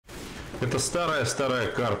Это старая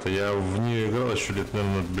карта, я в нее играл еще лет,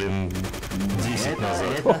 наверное, блин, 10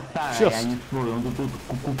 назад. Это старая, я не спорю, но тут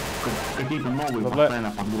какие-то новые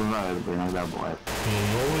постоянно подгружают, иногда бывает.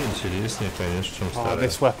 Ну, интереснее, конечно, чем старая. Oh,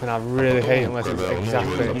 this weapon I really hate unless it's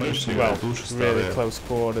exactly, well, really close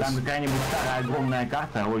quarters. Там какая-нибудь старая огромная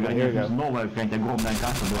карта, ой, вернее, новая какая-нибудь огромная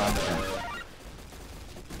карта дурацкая.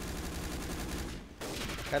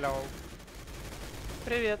 Hello.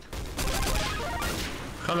 Привет.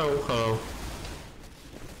 Hello, hello.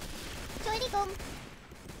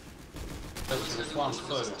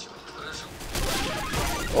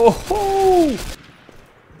 Oh!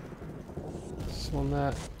 Someone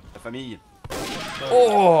there. Famille.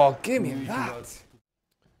 Oh, give me that!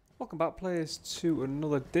 Welcome back, players, to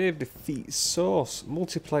another Dave Defeats Source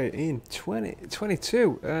multiplayer in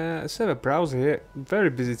 2022. Server browser here,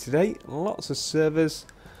 very busy today. Lots of servers,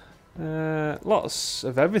 lots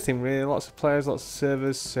of everything really. Lots of players, lots of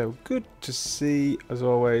servers. So good to see, as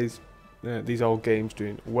always, these old games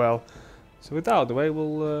doing well. So with that out of the way,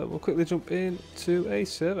 we'll quickly jump into a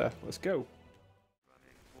server. Let's go.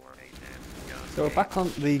 So we're back on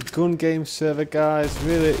the gun game server, guys.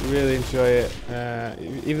 Really enjoy it.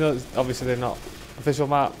 Even though obviously they're not official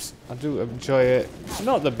maps, I do enjoy it. It's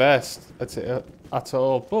not the best at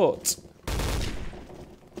all, but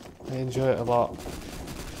I enjoy it a lot.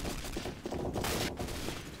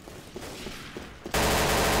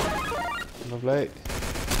 Lovely.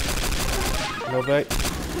 Lovely.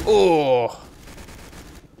 Oh!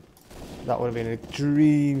 That would have been a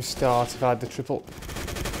dream start if I had the triple.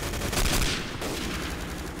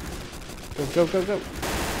 Go, go, go, go.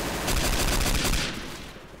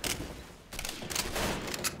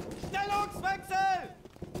 Stellungswechsel!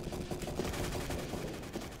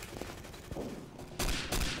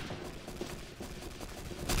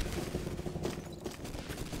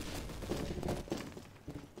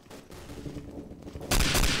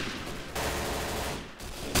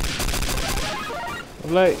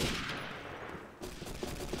 Lovely.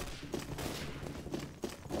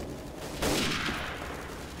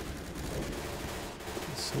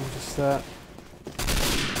 So just that.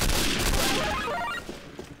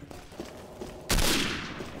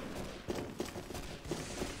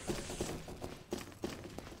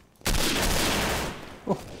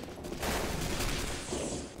 Oh.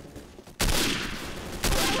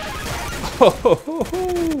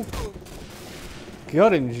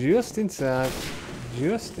 Got him just in time.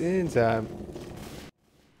 Just in time.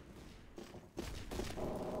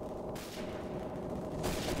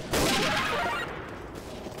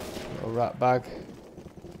 Little rat bag.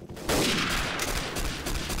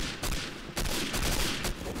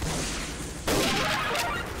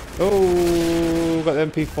 Oh, got the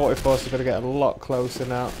MP44, so gotta get a lot closer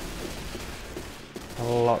now. A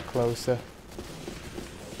lot closer.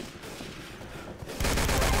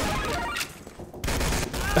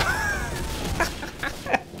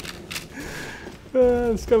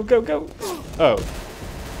 Let's go, go, go. Oh.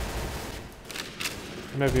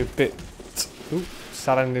 Maybe a bit... Ooh,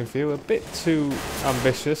 sad ending for you. A bit too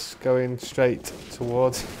ambitious going straight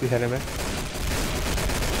towards the enemy.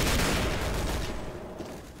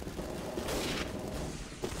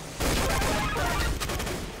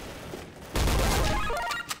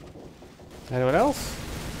 Anyone else?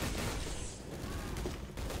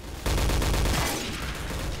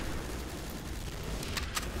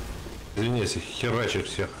 Извините, херачит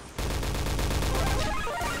всех.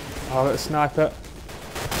 Oh, that sniper.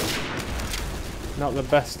 Not the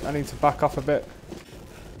best. I need to back off a bit.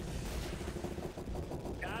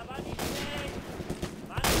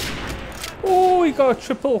 Oh, he got a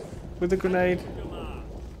triple with a grenade.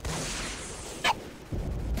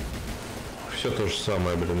 Все то же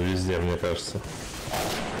самое, блин, везде, мне кажется.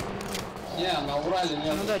 Не, на Урале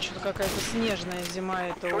нет. Ну да, что-то какая-то снежная зима,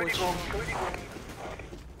 это очень.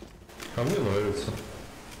 А мне нравится.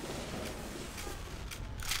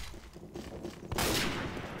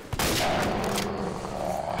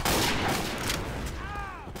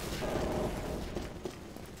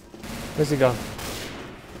 Where's he gone?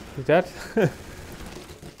 He dead? Да,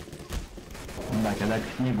 когда к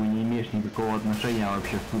снегу не имеешь никакого отношения,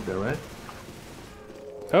 вообще супер, да?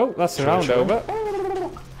 Oh, that's a round over.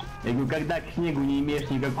 Я говорю, когда к снегу не имеешь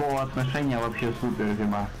никакого отношения, вообще супер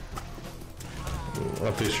зима.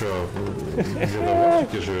 А ты что, где-то в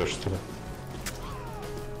Африке живешь, что ли?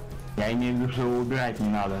 Я имею в виду, что его убирать не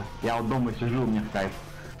надо. Я вот дома сижу, мне в кайф.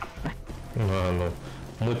 А, ну,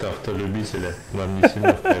 мы-то автолюбители, нам не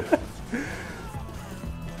сильно в кайф.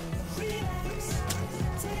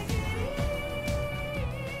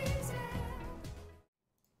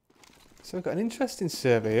 So we've got an interesting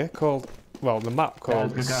server here called well, the map called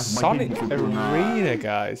как раз Sonic ботинки куплю Arena,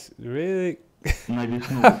 guys. Really, На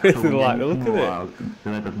весну, I really чтобы like на the look of весну, it.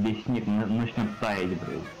 когда этот весь снег начнет таять,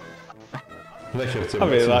 блядь. Нахер тебе I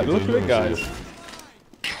really like the ботинки, look ты of it, дома guys. сидишь.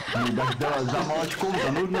 Ну, да, за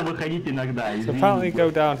молочком-то нужно выходить иногда, So apparently извините.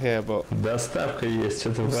 go down here, but Доставка есть, что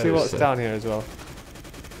ты we'll see what's варишься? down here as well.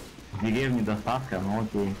 В деревне доставка, ну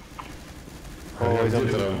окей. А Oh, he's где on ты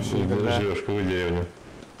the там machine there. живешь, какую деревню?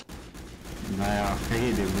 Да, я в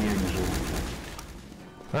Карелии в деревне живу.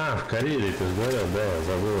 А, в Карелии, ты же говорил, да, я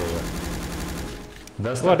забыл уже. Oh, I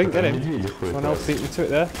Доставка, didn't get там him. медведи ходят. Someone else раз. beat me to it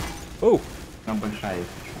there. Oh, Там большая есть.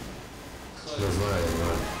 Да знаю,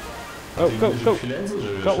 знаю. oh, Ты go, же go. в Финляндии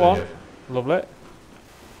живешь Got или one. нет? Lovely.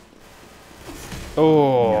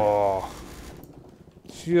 Oh,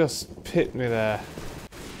 just picked me there.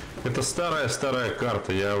 Это старая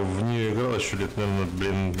карта, я в нее играл еще лет, наверное,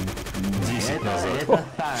 блин, 10 назад. Это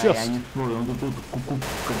старая, щас. я не спорю, ну тут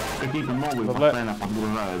какие-то новые Lovely. постоянно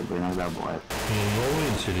подгружают, иногда бывает.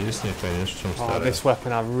 Ну, интереснее, конечно, чем Oh, старая. this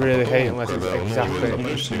weapon I really hate unless it's Когда exactly,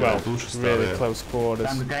 запрещено well, играть, лучше really старая. close quarters.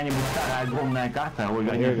 Там какая-нибудь старая огромная карта, ой,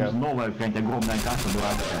 Here we вернее, go. новая какая-нибудь огромная карта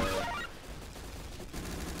дурацкая.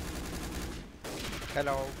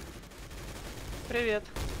 Hello. Привет.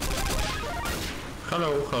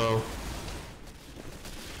 Hello, hello.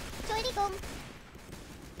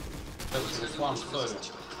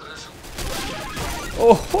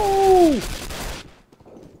 Oh ho!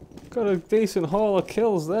 Got a decent haul of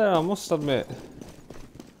kills there, I must admit.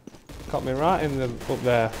 Got me right in the up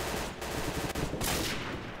there.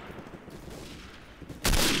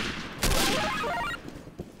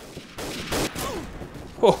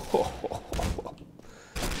 Ho ho ho ho.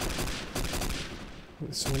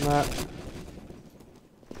 This one that.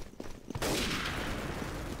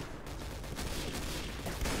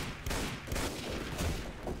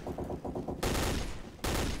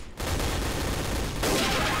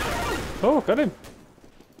 Oh, got him.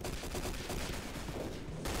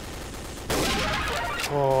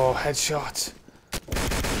 Oh, headshot.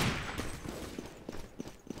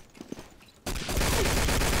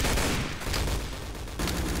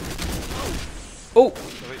 Oh!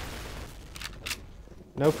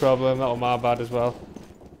 No problem, that was my bad as well.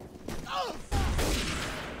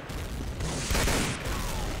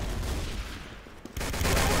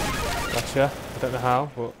 Gotcha. I don't know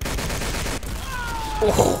how, but...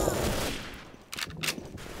 Oh!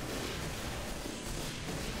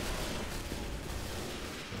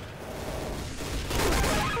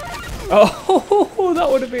 Oh, that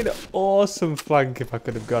would have been an awesome flank if I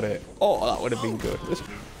could have got it. Oh, that would have been good.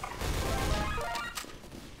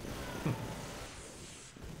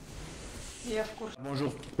 Я в курсе.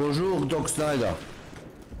 Bonjour. Bonjour, Doc Snyder.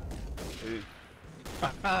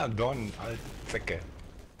 Ah, Don, Altzecke.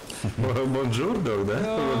 Бонжур, Док, да?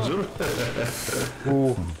 Бонжур.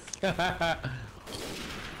 Ooh.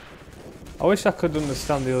 I wish I could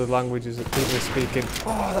understand the other languages that people are speaking.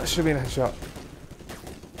 Oh, that should have been a headshot.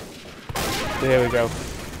 There we go.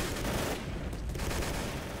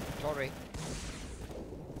 Sorry.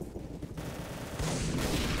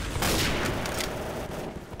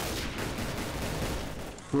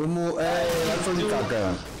 Comment... la folie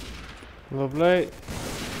caca. Lovely.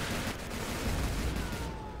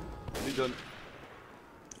 Lui donne.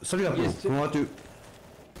 Salut Apo, comment vas-tu?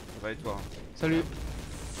 Ça va et toi? Salut,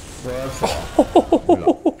 Ouais, ça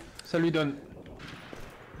va. salut Don.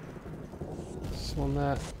 This one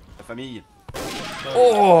there. La famille?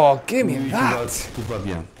 Oh, give me Oui, that. tout va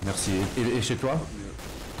bien, merci. Et chez toi?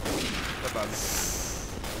 Ça va.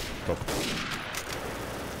 Top.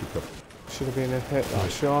 Top. Should have been a hit, that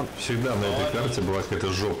Sean. Всегда на этой карте была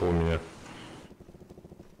какая-то жопа у меня.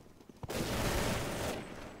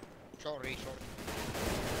 Sorry, sorry.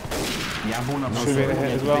 Я был на Should be in a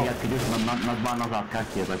hit as well. я открылся на 2 назад, как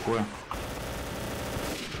тебе такое?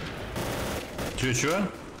 Чё?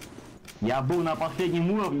 Я был на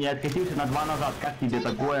последнем уровне и откатился на 2 назад, как тебе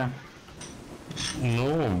такое?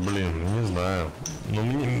 Ну, блин, не знаю. Ну,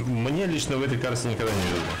 мне лично в этой карте никогда не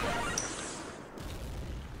везло.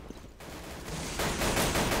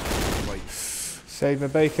 Save my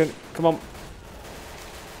bacon. Come on.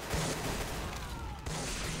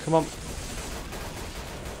 Come on.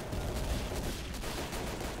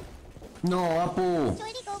 Non, Apo.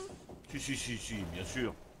 Si, bien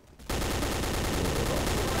sûr.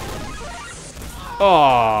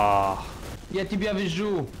 Oh. Я тебя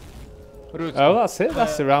вижу. Рус. Oh, that's it.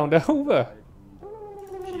 That's the round over.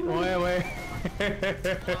 Ouais, ouais.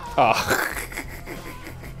 Ah.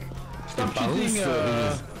 Stop Par où, cheating,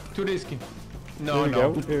 Release? too risky. Here Non, we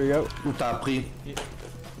non. go. Here we go. Où t'as appris?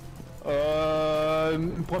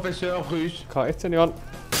 Professeur russe. Can't hit anyone.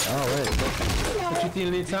 Ah ouais. Was steht hier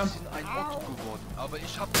in Lezam? ein Otto geworden, aber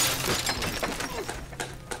ich hab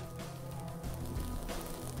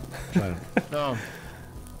Geil. Ja.